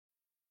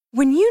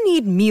When you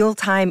need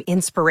mealtime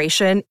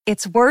inspiration,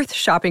 it's worth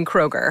shopping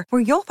Kroger,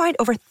 where you'll find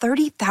over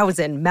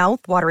 30,000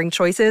 mouth-watering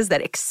choices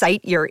that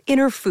excite your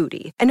inner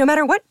foodie. And no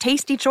matter what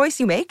tasty choice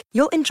you make,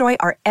 you'll enjoy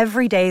our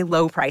everyday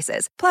low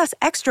prices, plus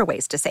extra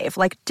ways to save,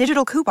 like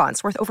digital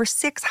coupons worth over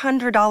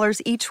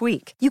 $600 each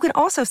week. You can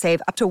also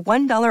save up to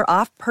 $1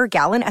 off per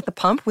gallon at the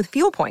pump with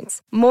fuel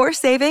points. More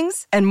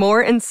savings and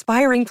more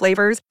inspiring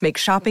flavors make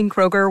shopping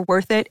Kroger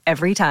worth it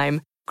every time.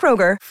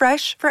 Kroger,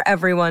 fresh for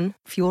everyone.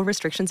 Fuel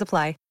restrictions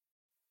apply.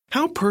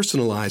 How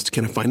personalized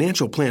can a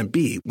financial plan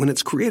be when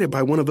it's created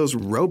by one of those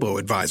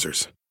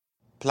robo-advisors?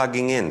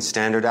 Plugging in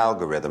standard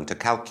algorithm to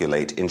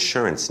calculate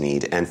insurance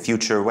need and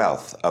future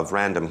wealth of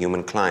random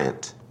human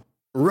client.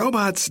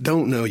 Robots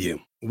don't know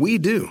you. We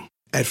do.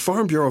 At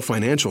Farm Bureau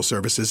Financial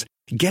Services,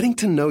 getting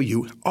to know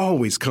you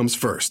always comes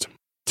first.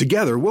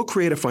 Together, we'll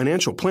create a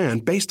financial plan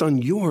based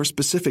on your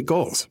specific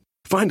goals.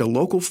 Find a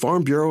local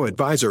Farm Bureau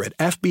advisor at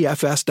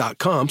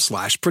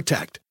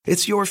fbfs.com/protect.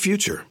 It's your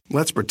future.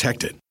 Let's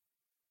protect it.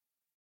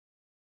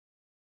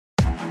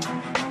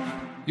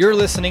 You're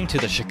listening to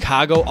the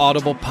Chicago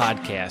Audible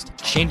Podcast,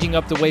 changing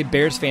up the way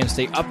Bears fans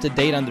stay up to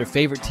date on their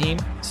favorite team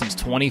since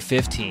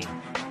 2015.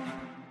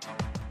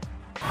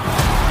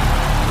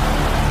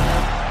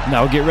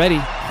 Now get ready,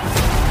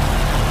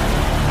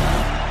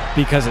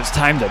 because it's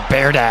time to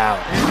bear down.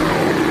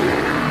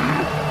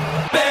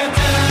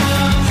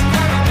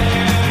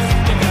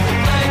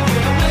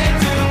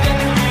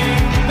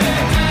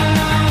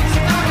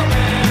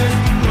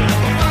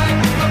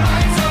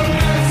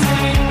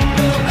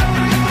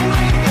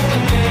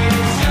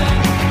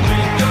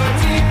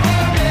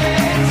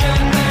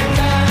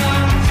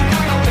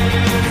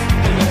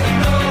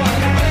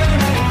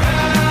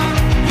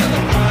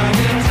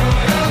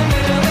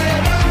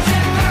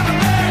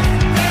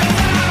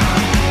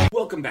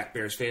 Welcome back,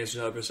 Bears fans, to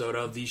another episode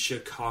of the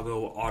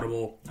Chicago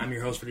Audible. I'm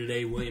your host for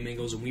today, William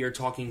Ingles, and we are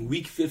talking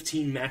Week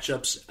 15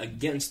 matchups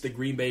against the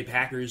Green Bay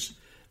Packers.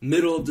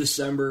 Middle of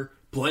December,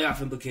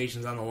 playoff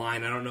implications on the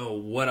line. I don't know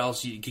what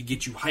else could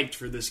get you hyped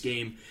for this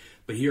game,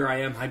 but here I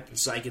am, hyped and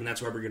psyched, and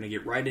that's why we're going to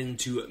get right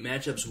into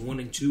matchups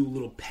 1 and 2, a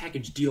little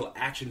package deal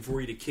action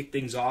for you to kick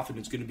things off, and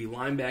it's going to be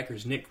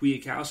linebackers Nick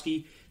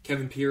Kwiatkowski,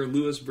 Kevin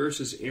Pierre-Louis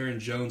versus Aaron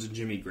Jones and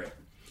Jimmy Graham.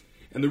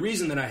 And the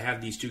reason that I have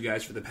these two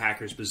guys for the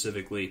Packers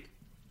specifically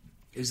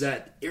is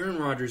that Aaron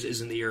Rodgers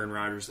isn't the Aaron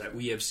Rodgers that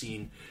we have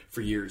seen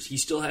for years. He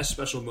still has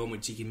special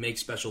moments, he can make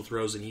special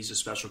throws, and he's a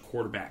special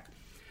quarterback.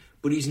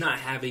 But he's not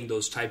having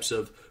those types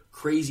of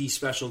crazy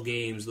special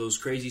games, those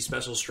crazy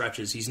special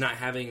stretches. He's not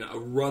having a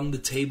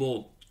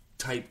run-the-table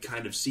type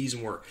kind of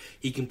season where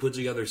he can put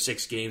together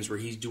 6 games where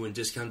he's doing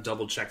discount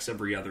double checks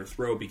every other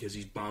throw because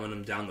he's bombing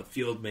them down the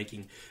field,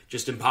 making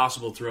just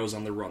impossible throws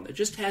on the run. That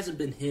just hasn't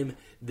been him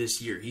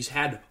this year. He's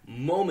had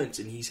moments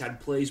and he's had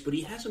plays, but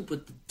he hasn't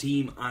put the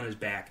team on his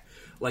back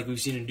like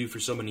we've seen him do for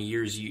so many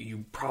years.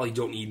 You probably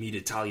don't need me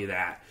to tell you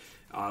that.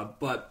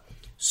 But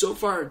so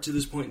far to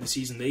this point in the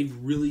season, they've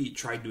really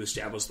tried to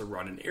establish the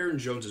run, and Aaron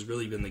Jones has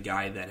really been the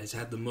guy that has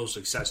had the most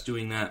success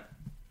doing that.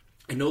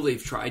 I know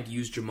they've tried to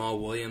use Jamal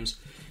Williams,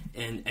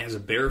 and as a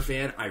Bear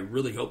fan, I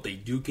really hope they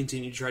do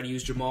continue to try to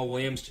use Jamal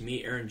Williams. To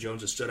me, Aaron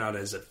Jones has stood out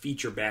as a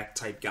feature back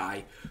type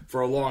guy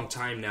for a long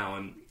time now,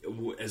 and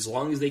as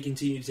long as they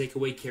continue to take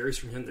away carries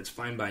from him, that's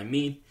fine by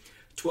me.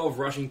 12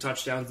 rushing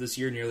touchdowns this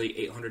year, nearly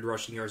 800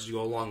 rushing yards to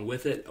go along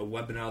with it. A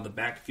weapon out of the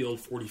backfield,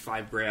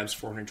 45 grabs,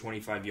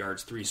 425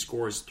 yards, 3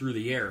 scores through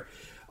the air,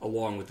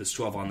 along with this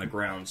 12 on the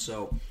ground.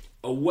 So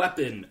a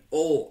weapon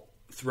all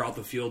throughout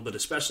the field, but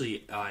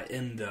especially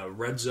in the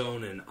red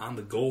zone and on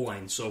the goal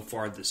line so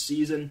far this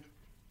season.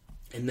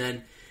 And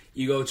then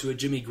you go to a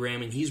Jimmy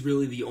Graham, and he's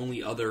really the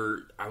only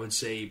other, I would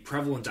say,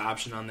 prevalent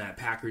option on that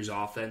Packers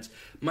offense.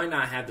 Might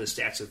not have the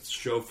stats to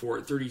show for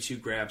it, 32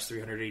 grabs,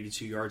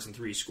 382 yards, and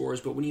 3 scores.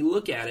 But when you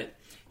look at it,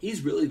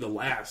 he's really the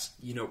last,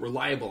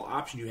 reliable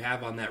option you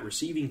have on that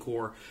receiving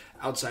core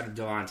outside of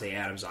Davante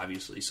Adams,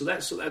 obviously. So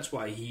that's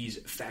why he's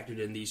factored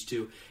in these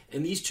two.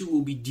 And these two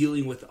will be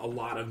dealing with a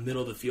lot of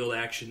middle-of-the-field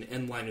action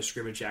and line of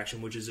scrimmage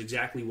action, which is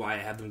exactly why I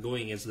have them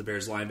going against the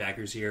Bears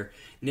linebackers here,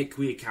 Nick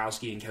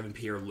Kwiatkowski and Kevin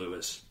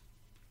Pierre-Louis.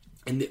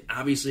 And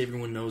obviously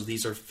everyone knows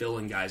these are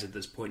fill-in guys at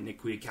this point.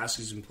 Nick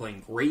Kwiatkowski's been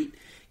playing great.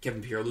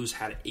 Kevin Pierre-Louis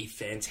had a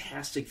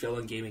fantastic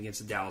fill-in game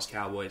against the Dallas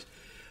Cowboys.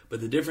 But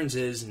the difference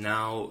is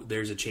now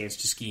there's a chance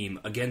to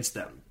scheme against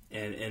them.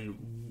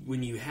 And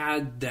when you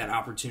had that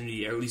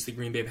opportunity, or at least the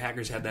Green Bay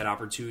Packers had that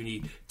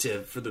opportunity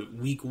for the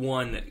Week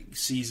 1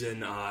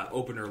 season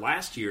opener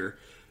last year,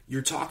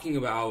 you're talking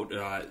about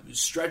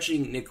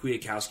stretching Nick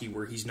Kwiatkowski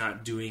where he's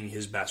not doing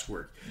his best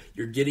work.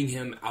 You're getting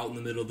him out in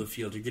the middle of the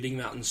field. You're getting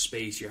him out in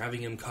space. You're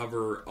having him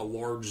cover a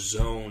large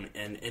zone.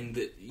 And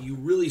you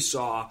really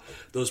saw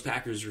those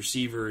Packers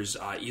receivers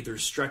either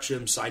stretch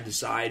him side to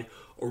side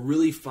or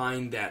really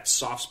find that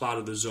soft spot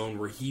of the zone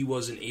where he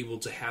wasn't able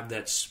to have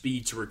that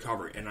speed to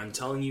recover. And I'm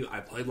telling you, I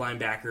played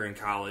linebacker in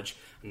college.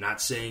 I'm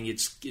not saying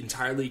it's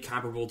entirely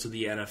comparable to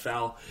the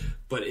NFL,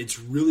 but it's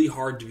really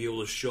hard to be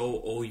able to show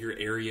all your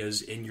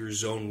areas in your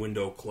zone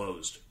window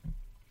closed.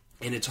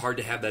 And it's hard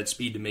to have that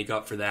speed to make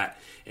up for that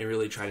and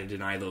really try to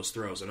deny those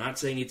throws. I'm not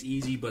saying it's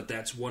easy, but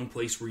that's one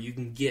place where you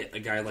can get a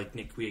guy like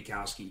Nick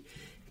Kwiatkowski.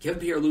 Kevin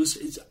Pierre-Louis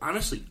is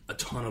honestly a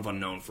ton of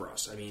unknown for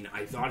us. I mean,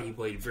 I thought he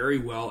played very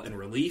well in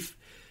relief.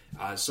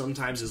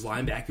 Sometimes his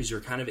linebackers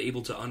are kind of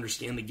able to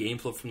understand the game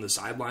flow from the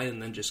sideline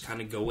and then just kind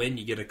of go in.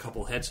 You get a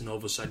couple hits and all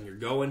of a sudden you're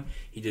going.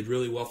 He did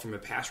really well from a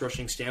pass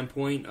rushing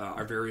standpoint.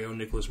 Our very own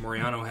Nicholas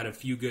Moriano had a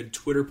few good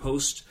Twitter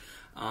posts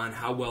on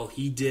how well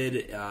he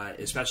did,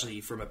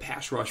 especially from a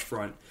pass rush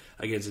front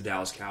against the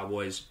Dallas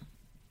Cowboys.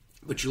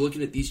 But you're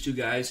looking at these two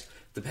guys,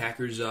 the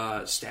Packers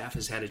staff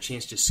has had a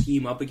chance to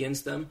scheme up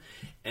against them,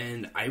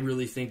 and I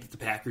really think that the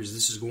Packers,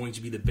 this is going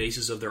to be the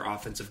basis of their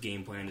offensive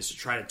game plan, is to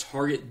try to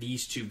target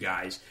these two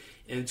guys.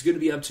 And it's going to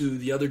be up to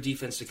the other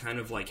defense to kind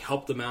of like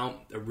help them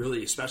out,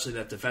 really, especially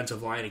that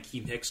defensive line,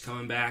 Akeem Hicks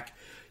coming back.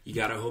 You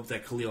got to hope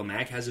that Khalil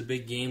Mack has a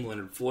big game.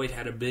 Leonard Floyd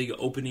had a big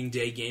opening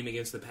day game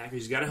against the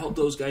Packers. You got to help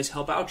those guys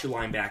help out your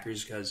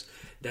linebackers because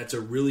that's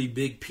a really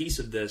big piece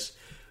of this.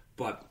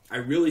 But I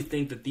really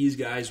think that these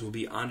guys will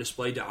be on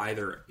display to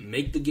either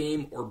make the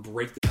game or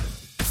break the...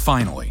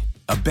 Finally,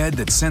 a bed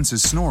that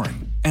senses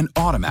snoring and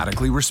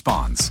automatically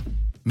responds.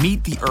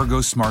 Meet the Ergo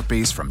Smart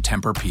Base from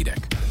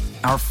Tempur-Pedic,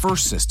 our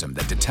first system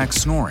that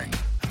detects snoring,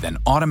 then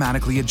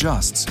automatically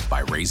adjusts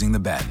by raising the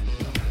bed.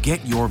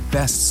 Get your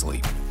best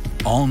sleep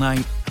all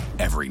night,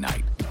 every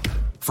night.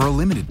 For a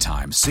limited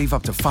time, save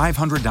up to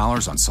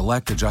 $500 on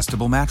select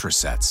adjustable mattress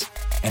sets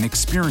and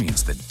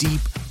experience the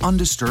deep,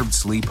 undisturbed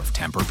sleep of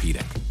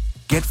Tempur-Pedic.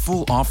 Get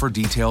full offer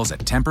details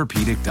at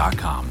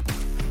TempurPedic.com.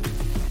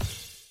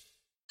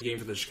 Game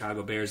for the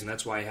Chicago Bears, and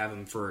that's why I have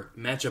them for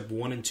matchup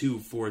 1 and 2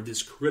 for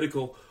this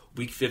critical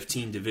Week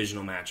 15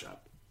 divisional matchup.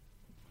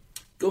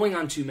 Going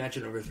on to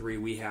matchup number 3,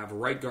 we have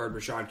right guard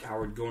Rashad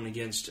Coward going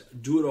against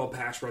do-it-all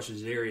pass rusher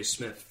Zadarius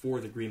Smith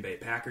for the Green Bay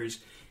Packers.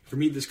 For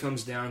me, this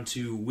comes down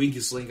to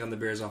weakest link on the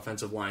Bears'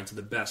 offensive line to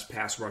the best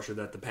pass rusher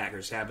that the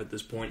Packers have at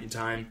this point in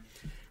time.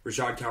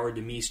 Rashad Coward,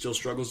 to me, still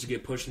struggles to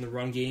get pushed in the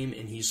run game,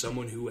 and he's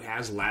someone who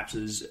has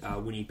lapses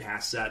when he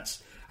pass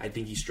sets. I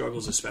think he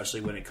struggles,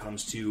 especially when it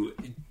comes to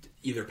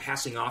either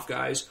passing off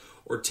guys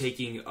or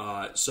taking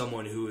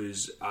someone who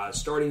is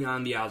starting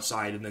on the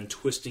outside and then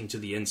twisting to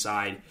the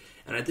inside.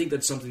 And I think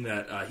that's something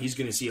that he's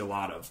going to see a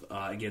lot of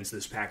against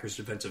this Packers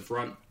defensive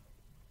front,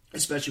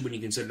 especially when you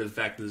consider the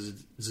fact that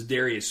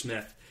Zadarius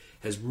Smith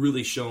has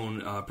really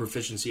shown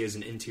proficiency as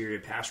an interior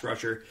pass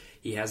rusher.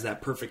 He has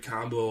that perfect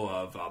combo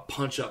of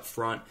punch up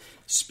front,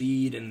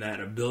 speed, and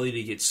that ability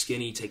to get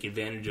skinny, take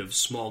advantage of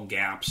small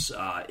gaps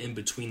in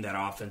between that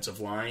offensive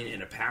line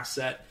in a pass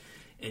set.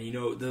 And, you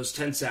know, those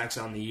 10 sacks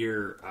on the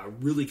year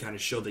really kind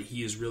of show that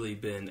he has really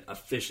been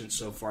efficient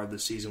so far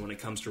this season when it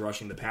comes to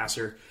rushing the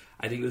passer.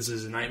 I think this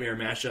is a nightmare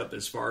matchup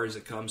as far as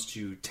it comes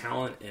to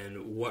talent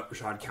and what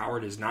Rashad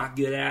Coward is not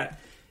good at.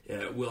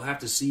 We'll have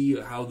to see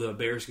how the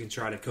Bears can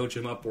try to coach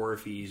him up, or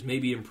if he's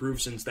maybe improved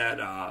since that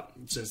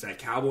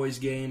Cowboys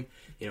game.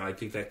 You know, I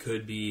think that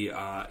could be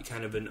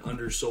kind of an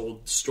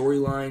undersold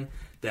storyline.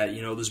 That,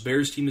 you know, this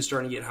Bears team is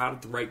starting to get hot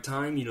at the right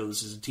time. You know,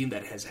 this is a team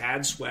that has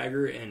had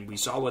swagger, and we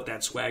saw what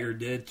that swagger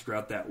did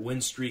throughout that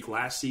win streak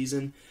last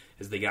season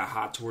as they got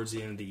hot towards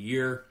the end of the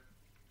year.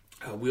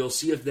 We'll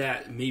see if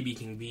that maybe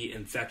can be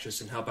infectious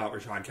and help out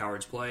Rashad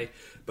Coward's play.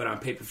 But on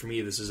paper, for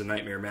me, this is a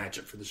nightmare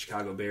matchup for the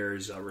Chicago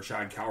Bears.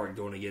 Rashad Coward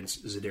going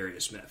against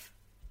Zadarius Smith.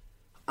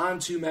 On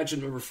to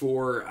matchup number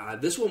 4.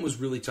 This one was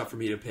really tough for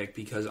me to pick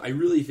because I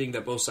really think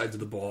that both sides of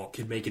the ball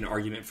could make an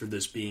argument for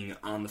this being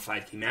on the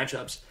 5 key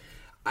matchups.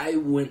 I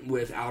went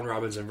with Allen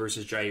Robinson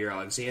versus Jair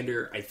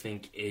Alexander. I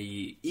think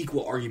a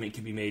equal argument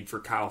can be made for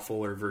Kyle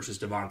Fuller versus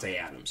Davante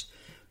Adams.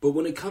 But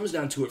when it comes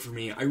down to it for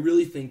me, I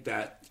really think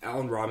that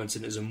Allen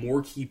Robinson is a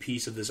more key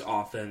piece of this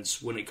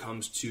offense when it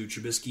comes to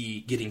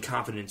Trubisky getting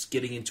confidence,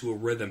 getting into a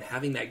rhythm,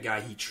 having that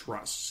guy he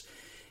trusts.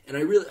 And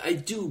I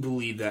do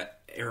believe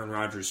that Aaron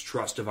Rodgers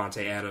trusts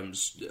Davante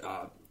Adams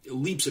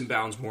leaps and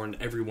bounds more than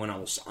everyone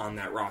else on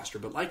that roster.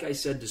 But like I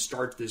said to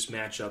start this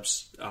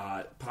matchups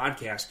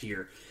podcast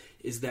here,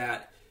 is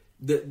that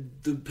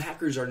the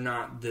Packers are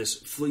not this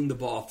fling the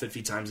ball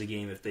 50 times a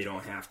game if they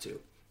don't have to.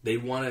 They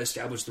want to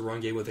establish the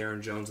run game with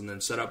Aaron Jones and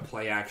then set up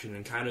play action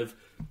and kind of,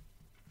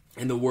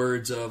 in the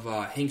words of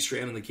Hank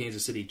Stram and the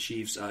Kansas City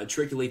Chiefs,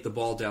 triculate the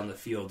ball down the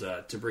field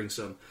to bring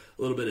a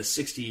little bit of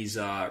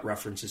 60s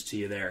references to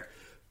you there.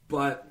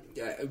 But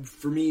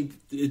for me,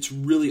 it's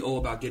really all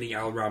about getting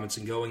Allen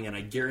Robinson going, and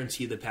I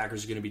guarantee the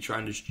Packers are going to be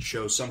trying to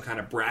show some kind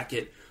of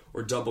bracket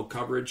or double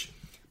coverage.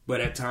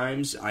 But at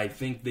times, I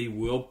think they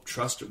will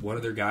trust one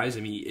of their guys.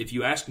 I mean, if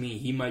you ask me,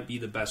 he might be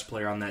the best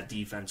player on that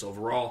defense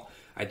overall.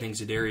 I think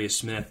Zadarius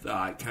Smith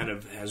kind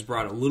of has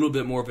brought a little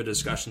bit more of a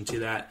discussion to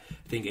that.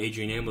 I think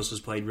Adrian Amos has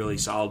played really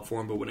solid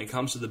for him. But when it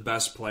comes to the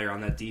best player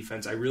on that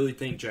defense, I really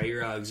think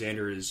Jair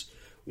Alexander is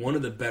one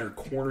of the better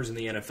corners in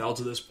the NFL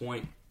to this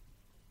point.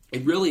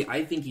 And really,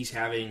 I think he's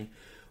having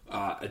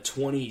a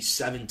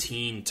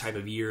 2017 type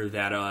of year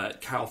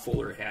that Kyle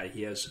Fuller had.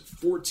 He has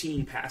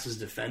 14 passes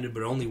defended,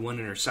 but only 1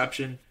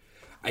 interception.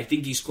 I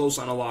think he's close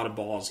on a lot of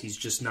balls. He's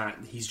just not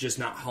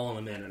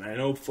hauling them in. And I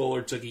know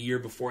Fuller took a year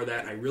before that,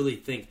 and I really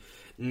think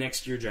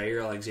next year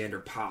Jair Alexander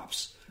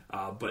pops.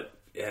 But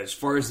as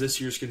far as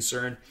this year's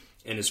concerned,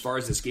 and as far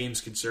as this game's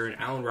concerned,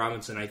 Allen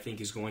Robinson, I think,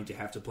 is going to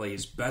have to play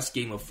his best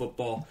game of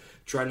football,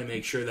 trying to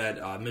make sure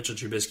that Mitchell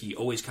Trubisky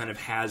always kind of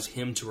has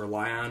him to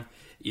rely on.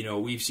 You know,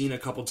 we've seen a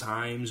couple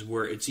times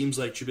where it seems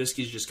like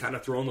Trubisky's just kind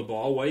of throwing the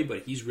ball away,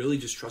 but he's really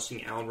just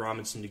trusting Allen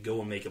Robinson to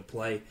go and make a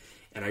play.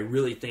 And I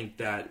really think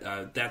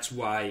that that's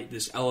why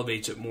this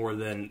elevates it more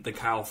than the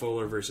Kyle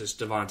Fuller versus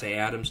Davante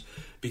Adams,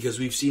 because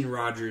we've seen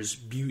Rodgers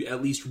be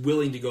at least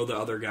willing to go to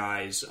other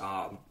guys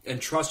and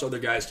trust other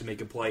guys to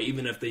make a play,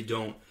 even if they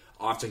don't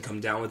often come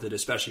down with it,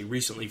 especially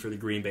recently for the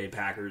Green Bay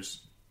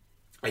Packers.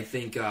 I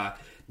think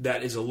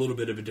that is a little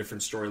bit of a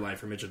different storyline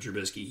for Mitchell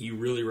Trubisky. He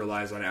really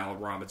relies on Allen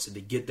Robinson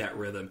to get that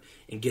rhythm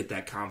and get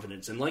that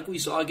confidence. And like we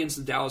saw against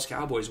the Dallas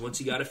Cowboys, once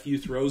he got a few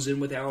throws in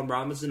with Allen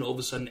Robinson, all of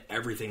a sudden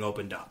everything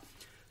opened up.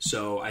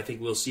 So I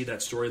think we'll see that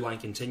storyline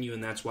continue,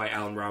 and that's why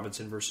Allen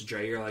Robinson versus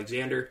Jair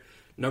Alexander,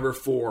 number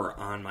 4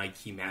 on my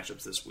key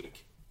matchups this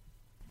week.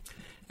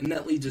 And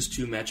that leads us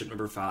to matchup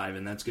number 5,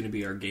 and that's going to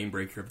be our game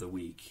breaker of the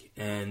week.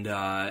 And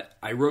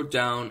I wrote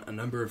down a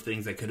number of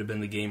things that could have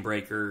been the game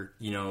breaker,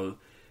 you know,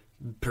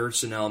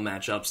 personnel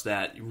matchups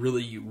that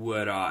really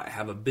would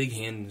have a big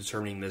hand in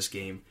determining this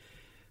game.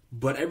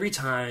 But every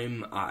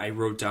time I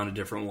wrote down a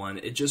different one,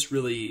 it just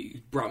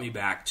really brought me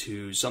back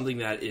to something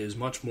that is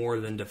much more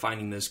than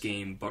defining this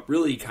game, but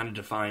really kind of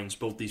defines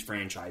both these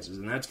franchises.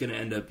 And that's going to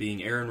end up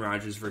being Aaron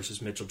Rodgers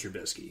versus Mitchell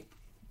Trubisky.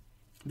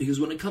 Because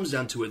when it comes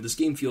down to it, this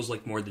game feels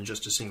like more than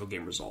just a single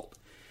game result.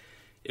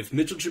 If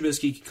Mitchell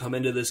Trubisky can come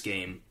into this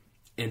game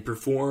and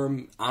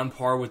perform on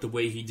par with the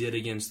way he did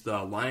against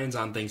the Lions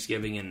on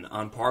Thanksgiving and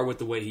on par with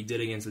the way he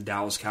did against the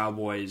Dallas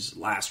Cowboys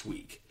last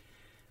week,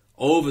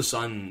 all of a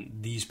sudden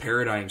these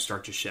paradigms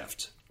start to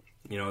shift.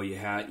 You know, you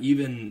have,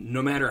 even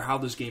no matter how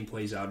this game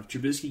plays out, if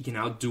Trubisky can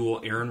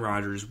outduel Aaron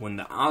Rodgers when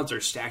the odds are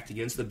stacked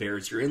against the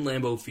Bears, you're in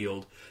Lambeau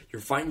Field,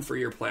 you're fighting for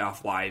your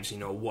playoff lives,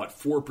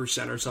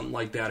 4% or something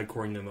like that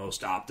according to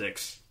most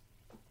optics.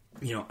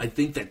 I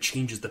think that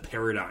changes the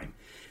paradigm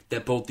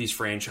that both these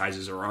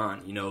franchises are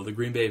on. The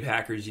Green Bay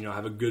Packers,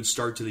 have a good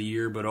start to the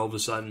year, but all of a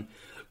sudden,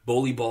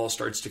 bully ball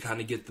starts to kind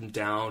of get them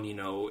down.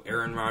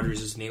 Aaron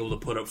Rodgers isn't able to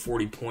put up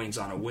 40 points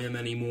on a whim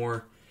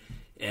anymore.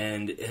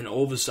 And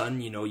all of a sudden,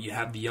 you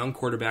have the young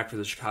quarterback for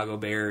the Chicago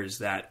Bears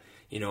that,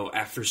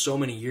 after so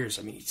many years,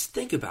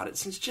 think about it,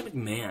 since Jim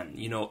McMahon,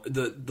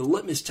 the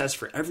litmus test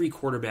for every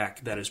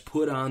quarterback that is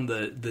put on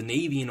the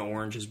navy and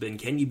orange has been,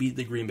 can you beat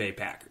the Green Bay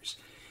Packers?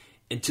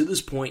 And to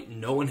this point,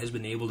 no one has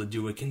been able to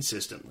do it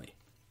consistently.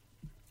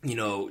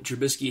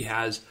 Trubisky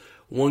has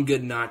one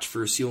good notch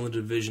for sealing the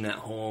division at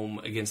home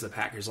against the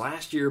Packers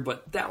last year,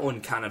 but that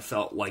one kind of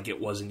felt like it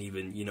wasn't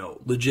even,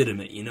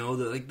 legitimate.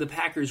 The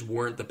Packers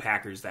weren't the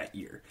Packers that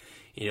year.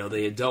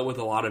 They had dealt with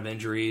a lot of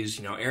injuries.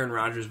 Aaron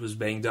Rodgers was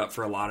banged up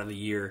for a lot of the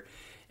year.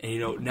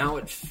 And, now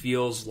it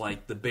feels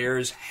like the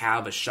Bears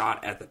have a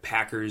shot at the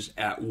Packers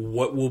at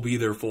what will be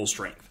their full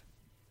strength.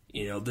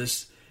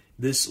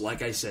 This,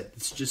 like I said,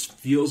 this just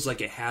feels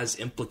like it has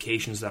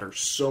implications that are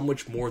so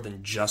much more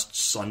than just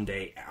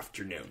Sunday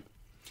afternoon.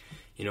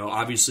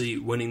 Obviously,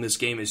 winning this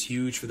game is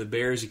huge for the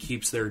Bears. It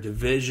keeps their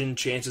division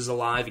chances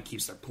alive. It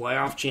keeps their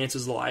playoff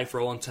chances alive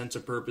for all intents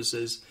and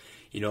purposes.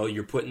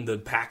 You're putting the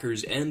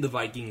Packers and the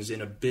Vikings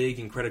in a big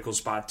and critical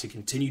spot to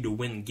continue to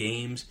win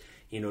games.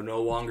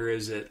 No longer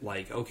is it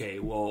like, okay,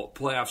 well,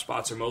 playoff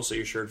spots are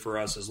mostly assured for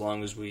us as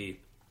long as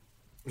we,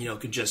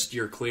 could just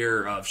steer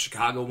clear of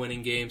Chicago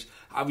winning games.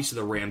 Obviously,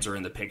 the Rams are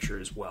in the picture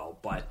as well,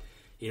 but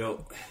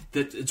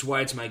it's why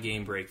it's my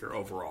game breaker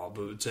overall.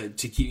 But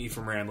to keep me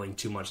from rambling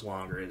too much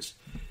longer is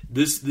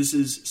this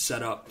is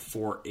set up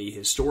for a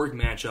historic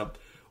matchup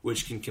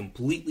which can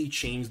completely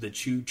change the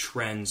two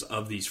trends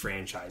of these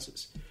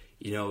franchises.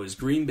 Is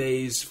Green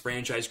Bay's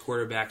franchise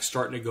quarterback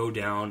starting to go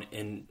down,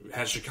 and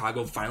has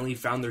Chicago finally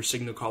found their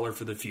signal caller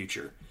for the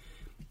future?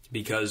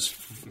 Because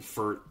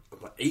for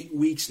 8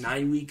 weeks,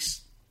 9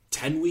 weeks,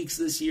 10 weeks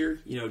this year,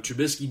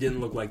 Trubisky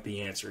didn't look like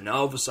the answer. Now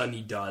all of a sudden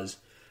he does,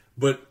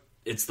 but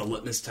it's the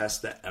litmus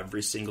test that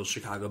every single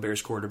Chicago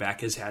Bears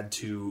quarterback has had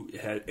to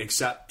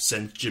accept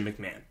since Jim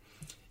McMahon.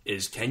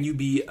 Is, can you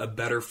be a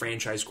better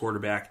franchise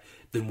quarterback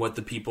than what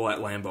the people at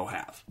Lambeau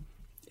have?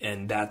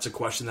 And that's a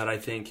question that I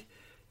think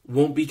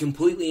won't be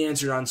completely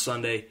answered on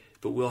Sunday,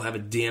 but we'll have a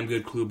damn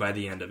good clue by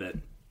the end of it.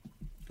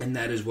 And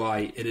that is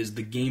why it is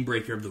the game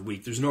breaker of the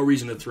week. There's no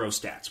reason to throw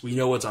stats. We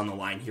know what's on the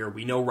line here.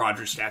 We know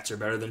Rodgers' stats are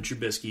better than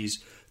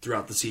Trubisky's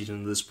throughout the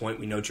season to this point.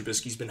 We know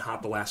Trubisky's been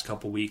hot the last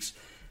couple weeks.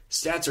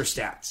 Stats are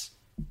stats.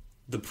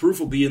 The proof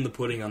will be in the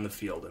pudding on the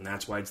field, and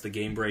that's why it's the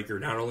game breaker,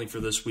 not only for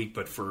this week,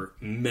 but for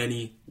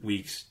many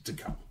weeks to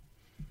come.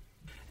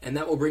 And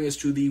that will bring us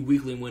to the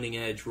weekly winning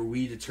edge, where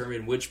we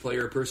determine which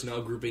player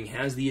personnel grouping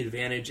has the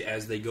advantage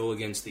as they go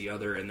against the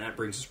other, and that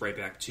brings us right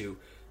back to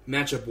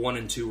matchup 1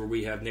 and 2, where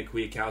we have Nick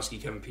Kwiatkowski,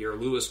 Kevin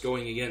Pierre-Louis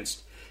going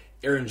against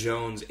Aaron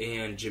Jones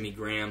and Jimmy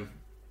Graham.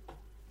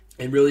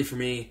 And really for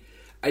me,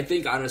 I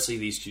think, honestly,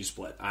 these two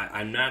split.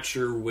 I'm not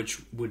sure which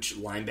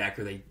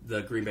linebacker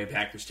the Green Bay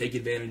Packers take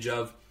advantage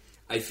of.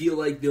 I feel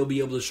like they'll be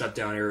able to shut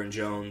down Aaron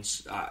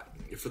Jones.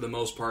 For the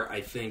most part,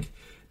 I think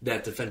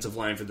that defensive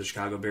line for the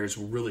Chicago Bears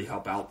will really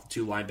help out the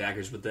two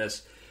linebackers with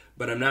this.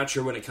 But I'm not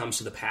sure when it comes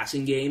to the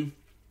passing game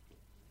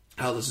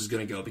how this is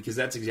going to go, because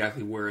that's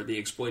exactly where they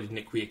exploited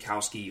Nick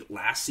Kwiatkowski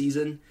last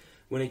season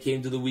when it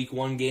came to the Week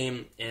 1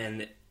 game.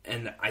 And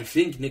I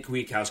think Nick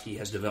Kwiatkowski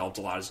has developed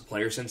a lot as a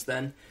player since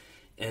then.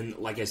 And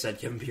like I said,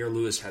 Kevin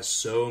Pierre-Louis has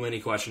so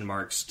many question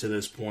marks to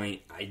this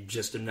point. I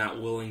just am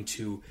not willing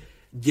to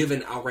give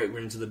an outright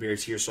win to the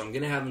Bears here. So I'm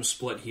going to have them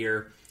split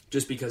here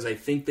just because I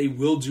think they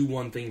will do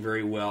one thing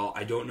very well.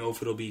 I don't know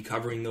if it'll be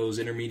covering those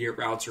intermediate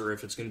routes or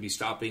if it's going to be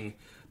stopping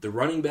the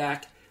running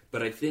back.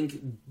 But I think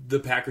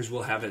the Packers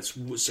will have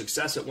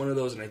success at one of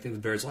those, and I think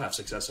the Bears will have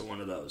success at one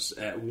of those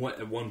at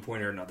one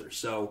point or another.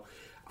 So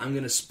I'm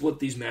going to split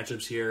these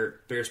matchups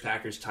here.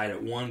 Bears-Packers tied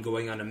at 1,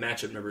 going on to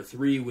matchup number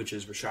 3, which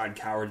is Rashad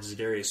Coward,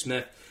 Zadarius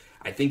Smith.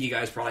 I think you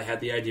guys probably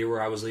had the idea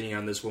where I was leaning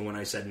on this one when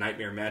I said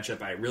nightmare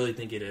matchup. I really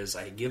think it is.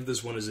 I give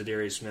this one to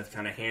Zadarius Smith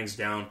kind of hands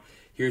down.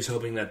 Here's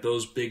hoping that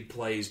those big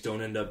plays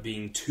don't end up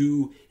being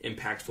too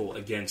impactful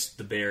against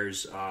the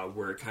Bears,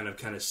 where it kind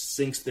of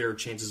sinks their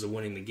chances of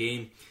winning the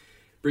game.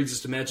 Brings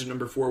us to matchup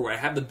number 4, where I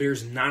have the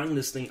Bears knotting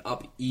this thing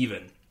up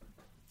even.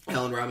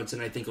 Allen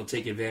Robinson, I think, will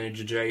take advantage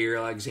of Jair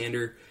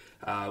Alexander.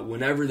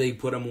 Whenever they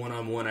put him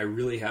one-on-one, I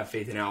really have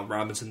faith in Allen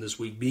Robinson this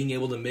week, being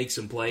able to make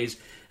some plays,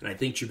 and I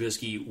think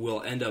Trubisky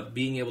will end up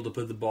being able to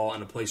put the ball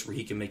in a place where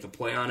he can make a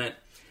play on it,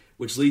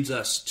 which leads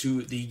us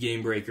to the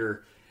game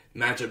breaker,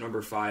 matchup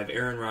number 5,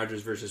 Aaron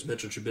Rodgers versus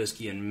Mitchell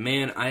Trubisky. And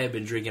man, I have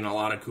been drinking a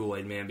lot of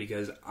Kool-Aid, man,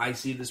 because I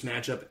see this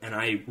matchup, and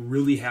I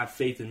really have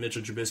faith in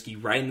Mitchell Trubisky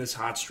riding this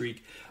hot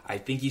streak. I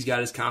think he's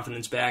got his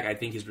confidence back. I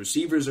think his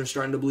receivers are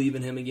starting to believe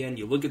in him again.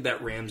 You look at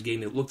that Rams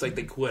game, it looked like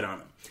they quit on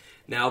him.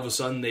 Now, all of a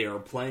sudden, they are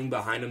playing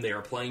behind him. They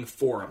are playing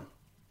for him.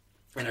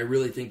 And I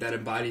really think that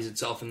embodies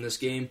itself in this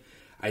game.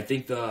 I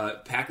think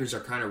the Packers are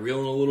kind of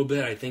reeling a little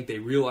bit. I think they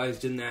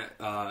realized in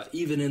that,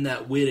 even in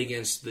that win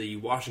against the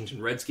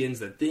Washington Redskins,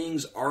 that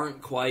things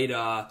aren't quite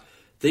all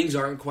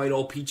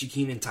peachy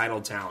keen in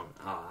Titletown.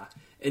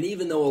 And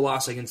even though a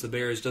loss against the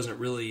Bears doesn't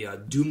really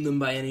doom them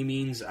by any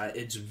means,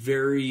 it's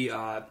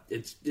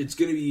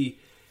going to be,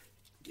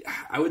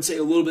 I would say,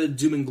 a little bit of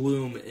doom and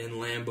gloom in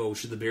Lambeau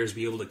should the Bears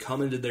be able to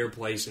come into their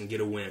place and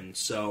get a win.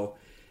 So,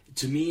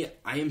 to me,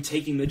 I am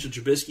taking Mitchell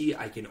Trubisky.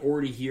 I can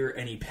already hear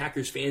any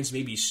Packers fans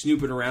maybe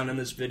snooping around in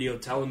this video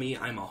telling me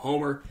I'm a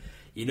homer.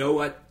 You know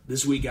what?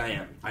 This week I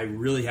am. I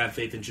really have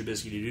faith in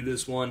Trubisky to do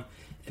this one.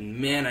 And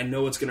man, I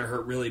know it's going to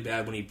hurt really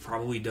bad when he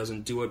probably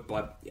doesn't do it,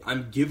 but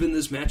I'm giving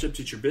this matchup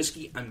to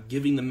Trubisky. I'm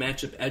giving the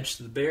matchup edge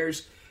to the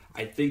Bears.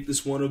 I think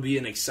this one will be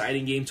an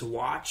exciting game to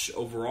watch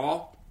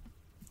overall,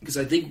 because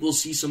I think we'll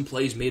see some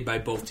plays made by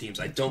both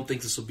teams. I don't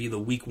think this will be the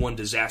Week 1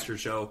 disaster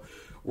show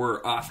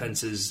where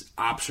offense is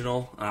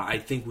optional. I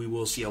think we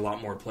will see a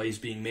lot more plays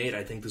being made.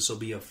 I think this will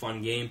be a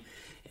fun game.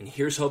 And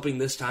here's hoping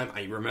this time.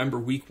 I remember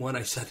Week 1,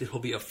 I said it'll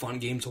be a fun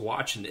game to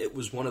watch, and it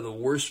was one of the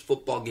worst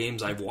football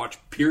games I've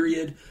watched,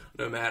 period.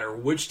 No matter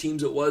which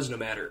teams it was, no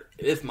matter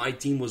if my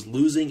team was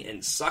losing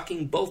and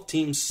sucking, both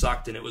teams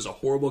sucked, and it was a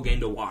horrible game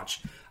to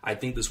watch. I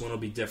think this one will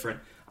be different.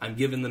 I'm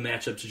giving the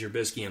matchup to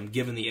Trubisky. I'm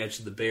giving the edge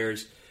to the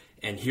Bears.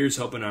 And here's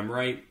hoping I'm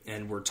right.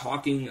 And we're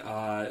talking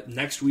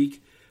next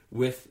week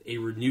with a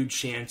renewed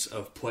chance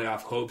of playoff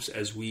hopes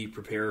as we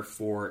prepare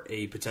for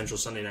a potential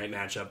Sunday night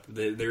matchup.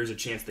 There is a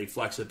chance they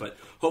flex it, but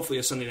hopefully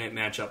a Sunday night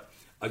matchup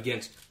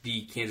against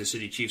the Kansas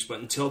City Chiefs. But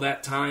until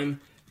that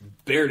time,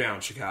 bear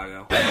down,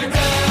 Chicago. Bear down,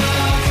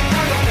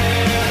 Chicago Bears.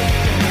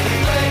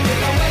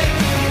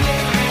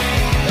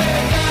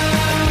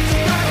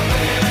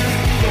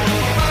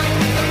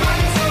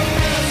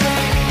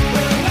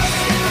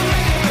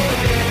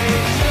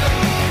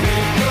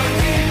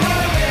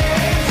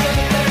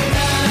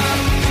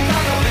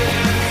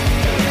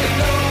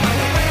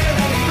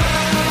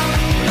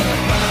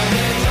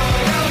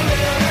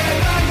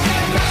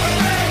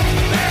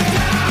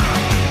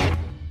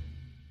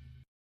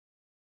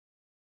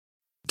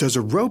 Does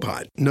a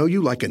robot know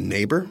you like a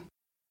neighbor?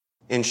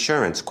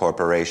 Insurance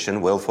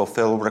Corporation will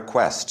fulfill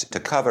request to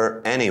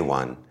cover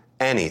anyone,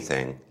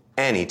 anything,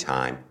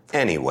 anytime,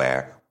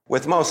 anywhere,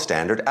 with most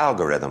standard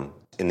algorithm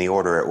in the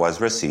order it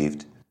was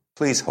received.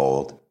 Please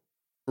hold.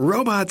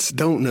 Robots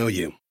don't know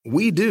you.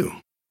 We do.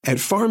 At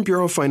Farm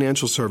Bureau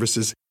Financial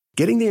Services,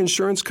 getting the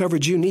insurance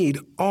coverage you need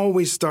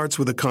always starts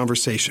with a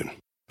conversation.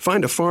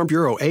 Find a Farm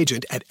Bureau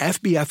agent at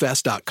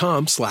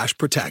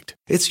fbfs.com/protect.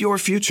 It's your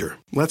future.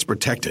 Let's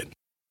protect it.